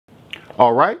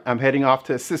All right, I'm heading off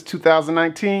to Assist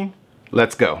 2019.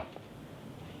 Let's go.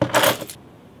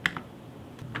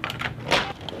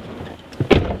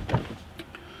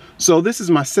 So this is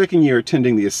my second year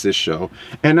attending the Assist show,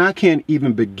 and I can't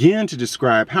even begin to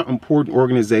describe how important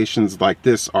organizations like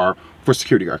this are for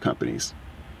security guard companies.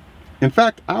 In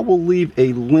fact, I will leave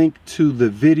a link to the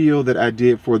video that I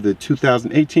did for the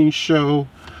 2018 show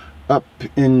up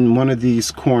in one of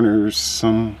these corners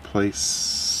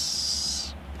someplace.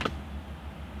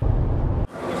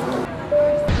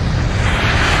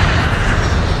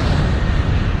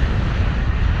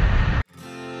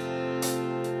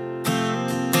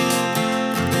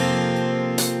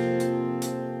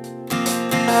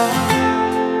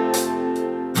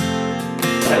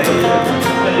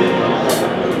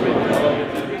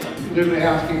 Literally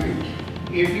housekeeping.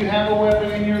 If you have a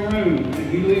weapon in your room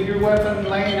and you leave your weapon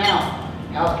laying out,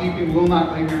 housekeeping will not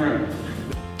clean your room.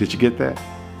 Did you get that?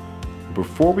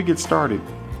 Before we get started,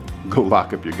 go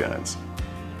lock up your guns.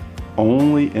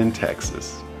 Only in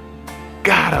Texas.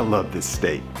 God, I love this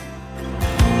state.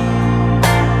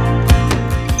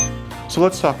 So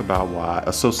let's talk about why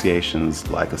associations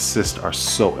like Assist are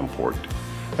so important.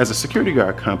 As a security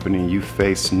guard company, you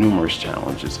face numerous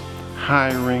challenges.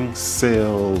 Hiring,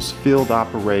 sales, field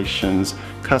operations,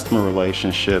 customer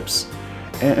relationships,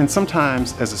 and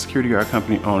sometimes as a security guard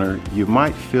company owner, you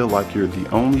might feel like you're the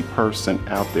only person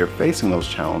out there facing those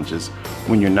challenges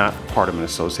when you're not part of an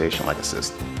association like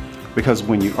Assist. Because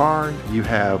when you are, you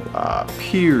have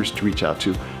peers to reach out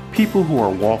to, people who are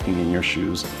walking in your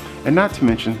shoes, and not to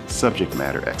mention subject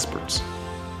matter experts.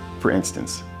 For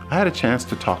instance, I had a chance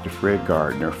to talk to Fred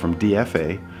Gardner from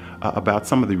DFA about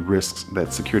some of the risks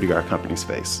that security guard companies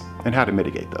face and how to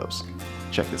mitigate those.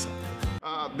 Check this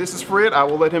out. This is Fred. I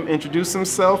will let him introduce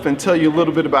himself and tell you a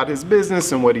little bit about his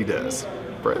business and what he does.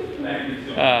 Fred.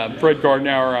 Fred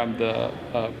Gardner. I'm the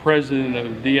president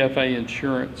of DFA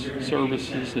Insurance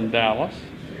Services in Dallas.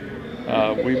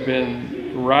 We've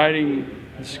been writing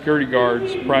security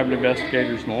guards, private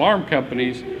investigators, and alarm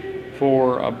companies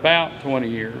for about 20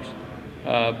 years.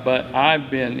 But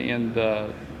I've been in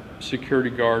the security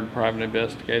guard, private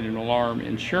investigator, and alarm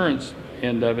insurance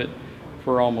end of it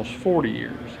for almost 40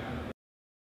 years.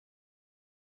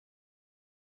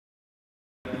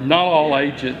 Not all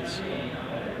agents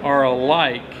are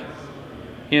alike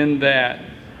in that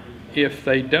if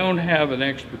they don't have an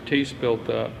expertise built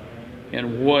up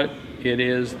in what it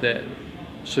is that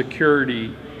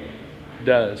security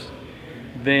does,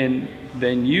 then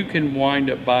you can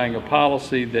wind up buying a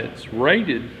policy that's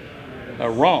rated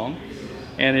wrong,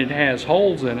 and it has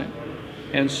holes in it.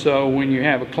 And so when you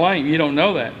have a claim, you don't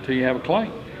know that until you have a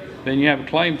claim. Then you have a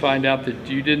claim, find out that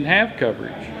you didn't have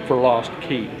coverage for lost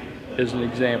key, as an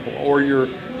example. Or your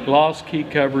lost key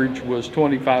coverage was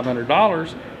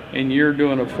 $2,500 and you're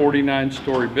doing a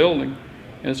 49-story building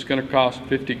and it's going to cost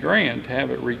 50 grand to have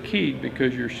it rekeyed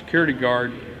because your security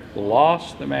guard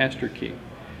lost the master key.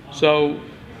 So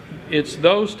it's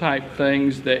those type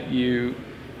things that you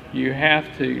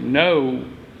have to know,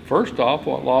 first off,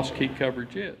 what lost key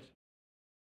coverage is.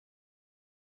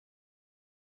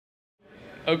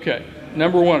 Okay,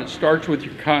 number one, it starts with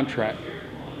your contract.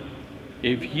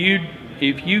 If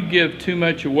you give too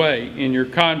much away in your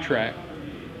contract,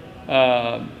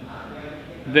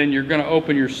 then you're going to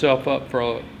open yourself up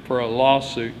for a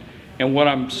lawsuit. And what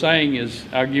I'm saying is,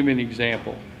 I'll give you an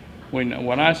example.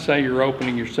 When I say you're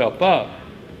opening yourself up,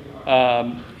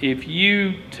 if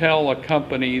you tell a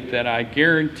company that I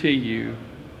guarantee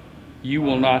you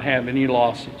will not have any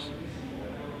losses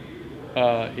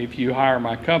if you hire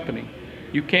my company,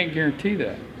 you can't guarantee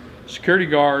that. Security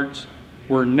guards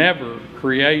were never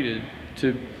created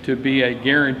to be a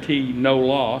guaranteed no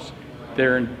loss.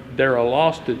 They're a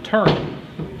loss deterrent.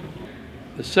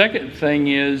 The second thing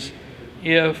is,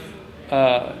 if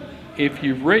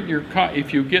you've written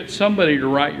if you get somebody to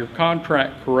write your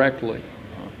contract correctly,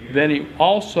 then it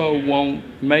also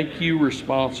won't make you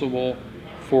responsible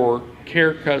for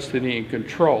care, custody, and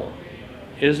control.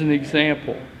 As an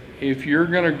example, if you're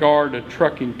going to guard a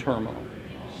trucking terminal,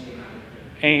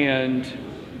 and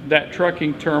that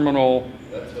trucking terminal,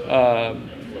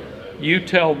 you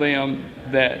tell them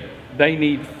that they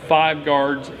need 5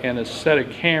 guards and a set of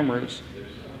cameras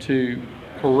to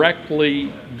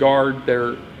correctly guard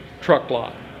their truck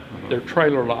lot, their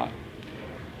trailer lot.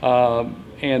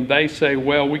 And they say,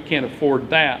 well, we can't afford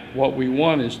that. What we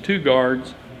want is 2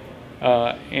 guards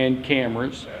and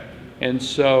cameras. And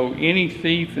so any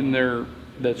thief in there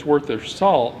that's worth their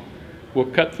salt will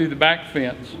cut through the back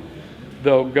fence.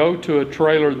 They'll go to a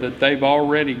trailer that they've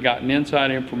already gotten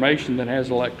inside information that has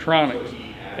electronics.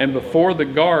 And before the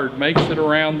guard makes it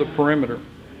around the perimeter,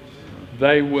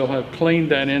 they will have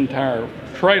cleaned that entire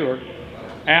trailer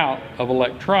out of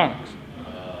electronics.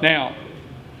 Now,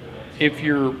 if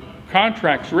your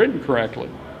contract's written correctly,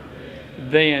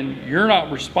 then you're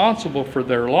not responsible for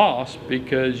their loss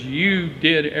because you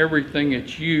did everything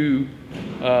that you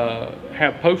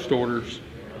have post orders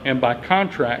and by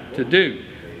contract to do.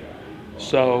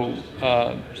 So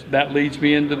that leads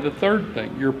me into the third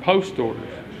thing, your post orders.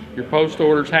 Your post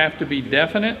orders have to be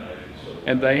definite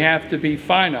and they have to be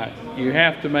finite. You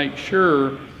have to make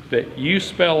sure that you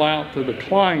spell out to the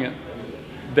client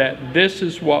that this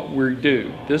is what we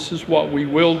do. This is what we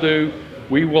will do.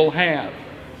 We will have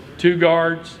 2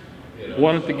 guards,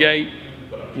 1 at the gate,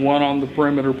 1 on the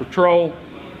perimeter patrol,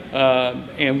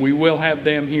 and we will have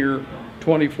them here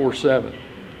 24/7.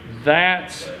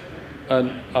 That's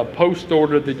a post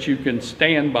order that you can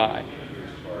stand by.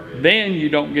 Then you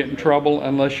don't get in trouble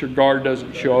unless your guard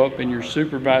doesn't show up and your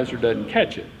supervisor doesn't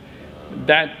catch it.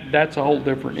 That's a whole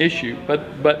different issue,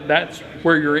 but that's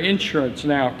where your insurance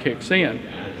now kicks in,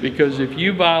 because if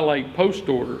you violate post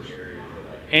orders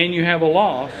and you have a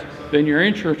loss, then your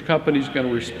insurance company is going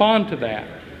to respond to that.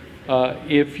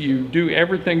 If you do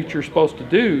everything that you're supposed to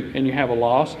do and you have a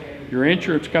loss, your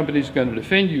insurance company is going to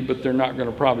defend you, but they're not going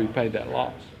to probably pay that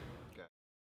loss.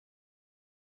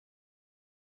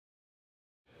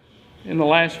 In the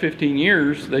last 15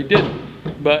 years, they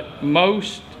didn't, but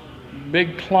most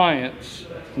big clients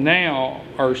now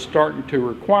are starting to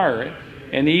require it,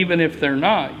 and even if they're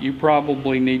not, you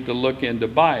probably need to look into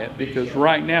buy it, because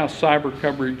right now cyber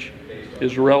coverage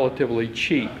is relatively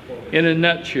cheap. In a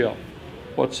nutshell,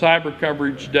 what cyber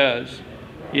coverage does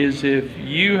is if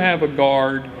you have a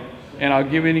guard, and I'll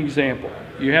give you an example,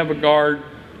 you have a guard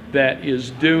that is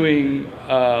doing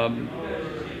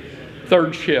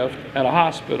third shift at a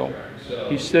hospital.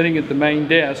 He's sitting at the main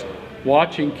desk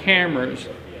watching cameras,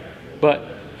 but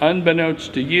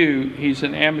unbeknownst to you, he's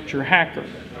an amateur hacker.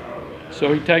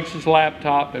 So he takes his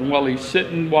laptop, and while he's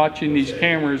sitting watching these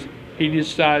cameras, he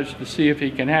decides to see if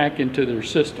he can hack into their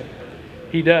system.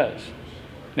 He does.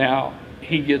 Now,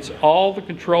 he gets all the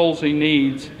controls he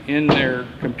needs in their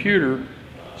computer,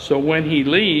 so when he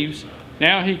leaves,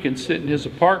 now he can sit in his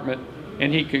apartment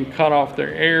and he can cut off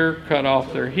their air, cut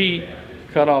off their heat,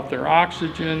 cut off their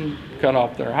oxygen, cut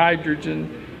off their hydrogen.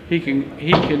 He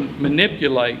can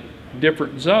manipulate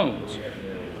different zones.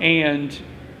 And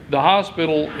the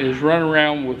hospital is running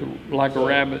around with like a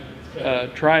rabbit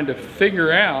trying to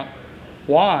figure out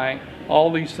why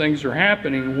all these things are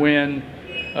happening when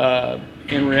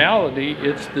in reality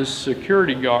it's this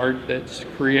security guard that's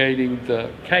creating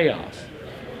the chaos.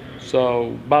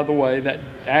 So, by the way, that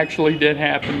actually did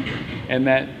happen, and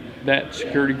that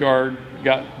security guard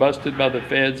got busted by the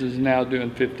feds, is now doing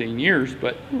 15 years,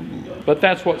 but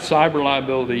that's what cyber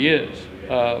liability is.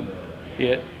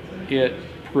 It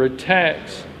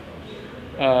protects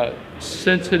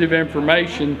sensitive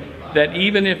information that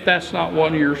even if that's not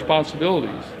one of your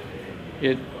responsibilities,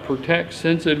 it protects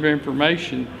sensitive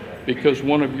information because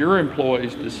one of your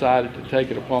employees decided to take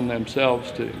it upon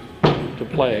themselves to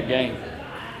play a game.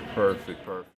 Perfect.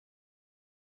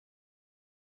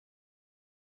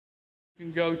 You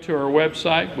can go to our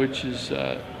website, which is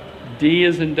D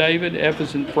as in David, F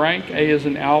as in Frank, A as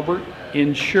in Albert,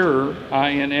 insure,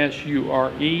 INSURE.com,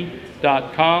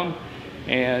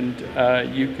 and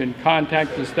you can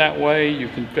contact us that way. You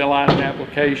can fill out an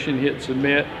application, hit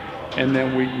submit, and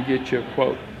then we can get you a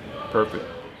quote. Perfect.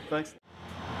 Thanks.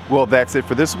 Well, that's it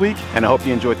for this week, and I hope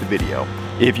you enjoyed the video.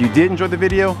 If you did enjoy the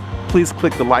video, please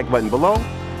click the like button below,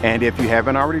 and if you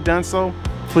haven't already done so,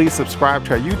 please subscribe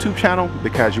to our YouTube channel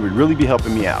because you would really be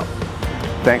helping me out.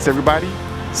 Thanks, everybody.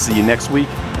 See you next week,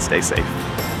 and stay safe.